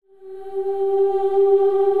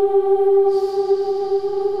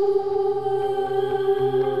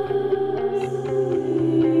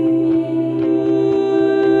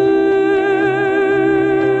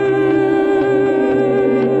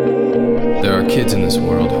kids in this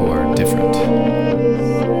world who are different,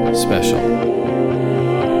 special.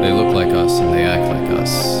 They look like us and they act like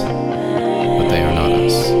us, but they are not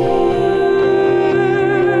us.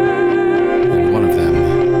 And one of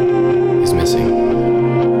them is missing.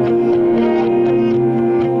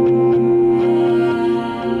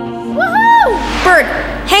 Woohoo! Bird,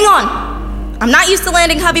 hang on! I'm not used to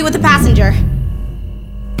landing Hubby with a passenger.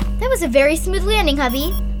 That was a very smooth landing,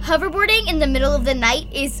 Hubby. Hoverboarding in the middle of the night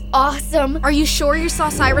is awesome. Are you sure you saw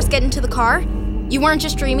Cyrus get into the car? You weren't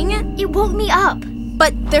just dreaming it? It woke me up.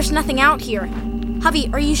 But there's nothing out here. Hubby,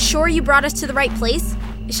 are you sure you brought us to the right place?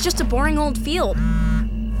 It's just a boring old field.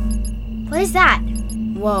 What is that?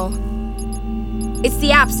 Whoa. It's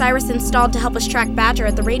the app Cyrus installed to help us track Badger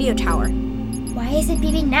at the radio tower. Why is it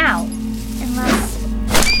beeping now? Unless...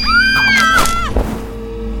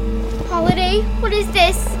 Holiday, what is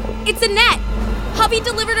this? It's a net! Hubby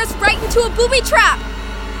delivered us right into a booby trap!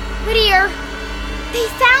 Whittier, they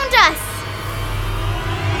found us!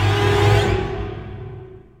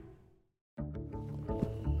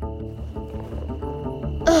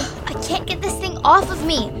 Ugh, I can't get this thing off of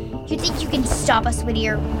me. You think you can stop us,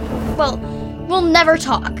 Whittier? Well, we'll never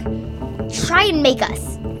talk. Try and make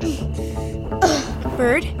us.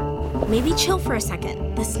 Bird, maybe chill for a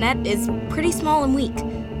second. This net is pretty small and weak.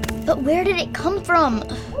 But where did it come from?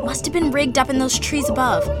 Must have been rigged up in those trees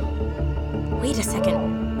above. Wait a second.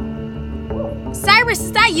 Cyrus,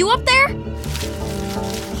 is that you up there?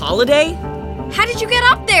 Holiday? How did you get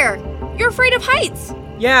up there? You're afraid of heights.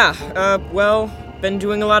 Yeah, well, been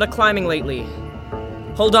doing a lot of climbing lately.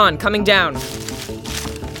 Hold on, coming down.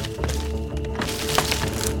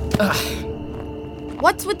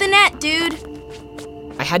 What's with the net, dude?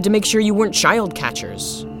 I had to make sure you weren't child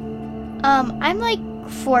catchers. I'm like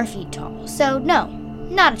 4 feet tall, so no,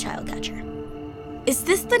 not a child catcher. Is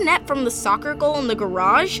this the net from the soccer goal in the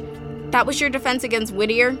garage? That was your defense against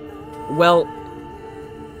Whittier? Well,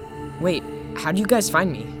 wait, how do you guys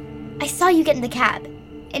find me? I saw you get in the cab,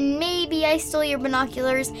 and maybe I stole your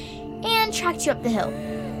binoculars and tracked you up the hill.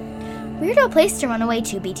 Weirdo place to run away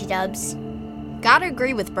to, BT Dubs. Gotta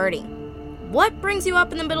agree with Birdie. What brings you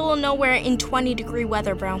up in the middle of nowhere in 20-degree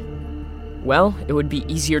weather, bro? Well, it would be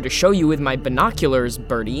easier to show you with my binoculars,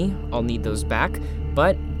 Birdie. I'll need those back.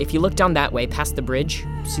 But if you look down that way, past the bridge,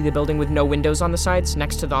 see the building with no windows on the sides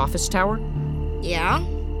next to the office tower? Yeah?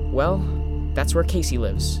 Well, that's where Casey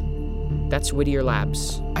lives. That's Whittier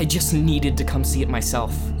Labs. I just needed to come see it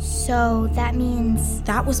myself. So that means...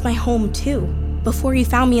 That was my home, too, before you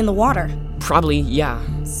found me in the water. Probably, yeah.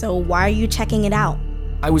 So why are you checking it out?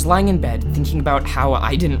 I was lying in bed, thinking about how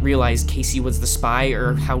I didn't realize Casey was the spy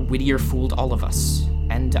or how Whittier fooled all of us.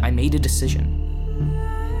 And I made a decision.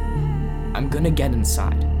 I'm gonna get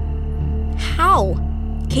inside. How?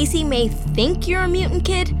 Casey may think you're a mutant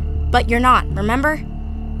kid, but you're not, remember?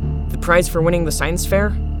 The prize for winning the science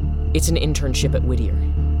fair? It's an internship at Whittier.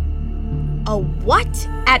 A what?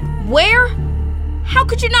 At where? How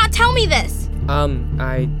could you not tell me this?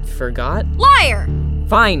 I forgot? Liar!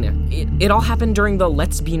 Fine. It all happened during the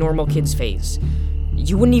Let's Be Normal Kids phase.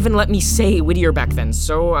 You wouldn't even let me say Whittier back then,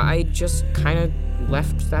 so I just kinda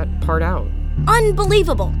left that part out.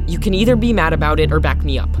 Unbelievable. You can either be mad about it or back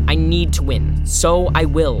me up. I need to win, so I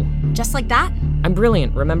will. Just like that? I'm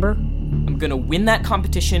brilliant, remember? I'm gonna win that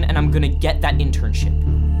competition and I'm gonna get that internship.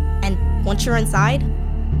 And once you're inside?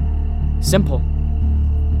 Simple.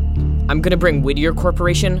 I'm gonna bring Whittier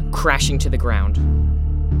Corporation crashing to the ground.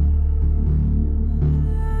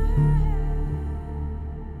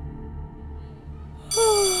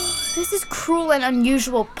 This is cruel and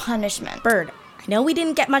unusual punishment. Bird, I know we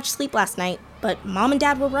didn't get much sleep last night, but Mom and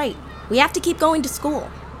Dad were right. We have to keep going to school.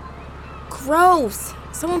 Gross.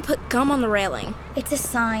 Someone put gum on the railing. It's a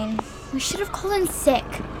sign. We should have called in sick.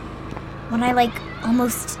 When I,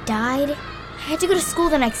 almost died, I had to go to school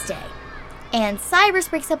the next day. And Cyrus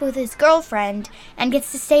breaks up with his girlfriend and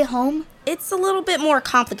gets to stay home. It's a little bit more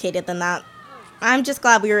complicated than that. I'm just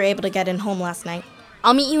glad we were able to get in home last night.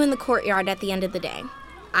 I'll meet you in the courtyard at the end of the day.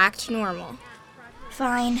 Act normal.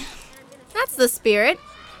 Fine. That's the spirit.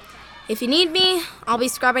 If you need me, I'll be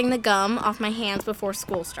scrubbing the gum off my hands before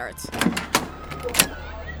school starts.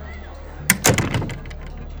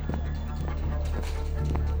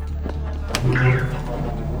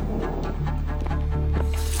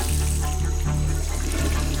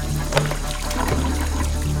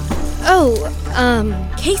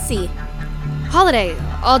 Casey. Holiday,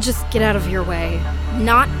 I'll just get out of your way.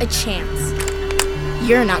 Not a chance.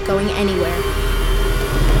 You're not going anywhere.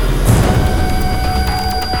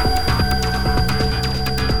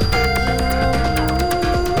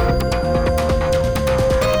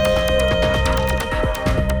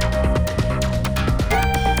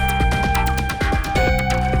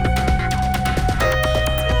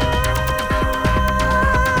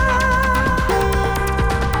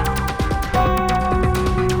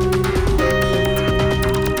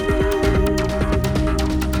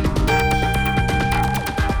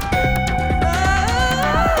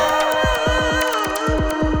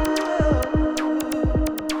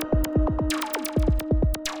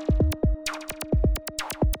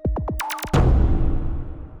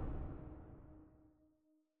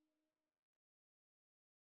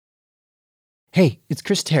 Hey, it's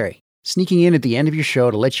Chris Terry, sneaking in at the end of your show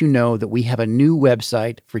to let you know that we have a new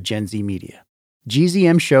website for Gen Z Media.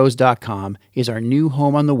 gzmshows.com is our new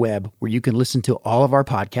home on the web where you can listen to all of our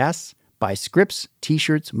podcasts, buy scripts,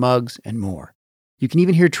 t-shirts, mugs, and more. You can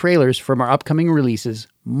even hear trailers from our upcoming releases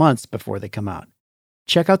months before they come out.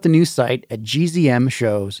 Check out the new site at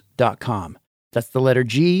gzmshows.com. That's the letter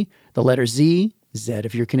G, the letter Z, Z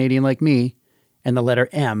if you're Canadian like me, and the letter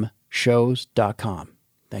M, shows.com.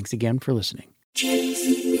 Thanks again for listening.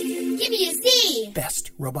 Give me a Z!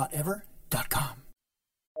 BestRobotEver.com.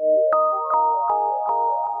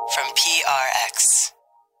 From PRX.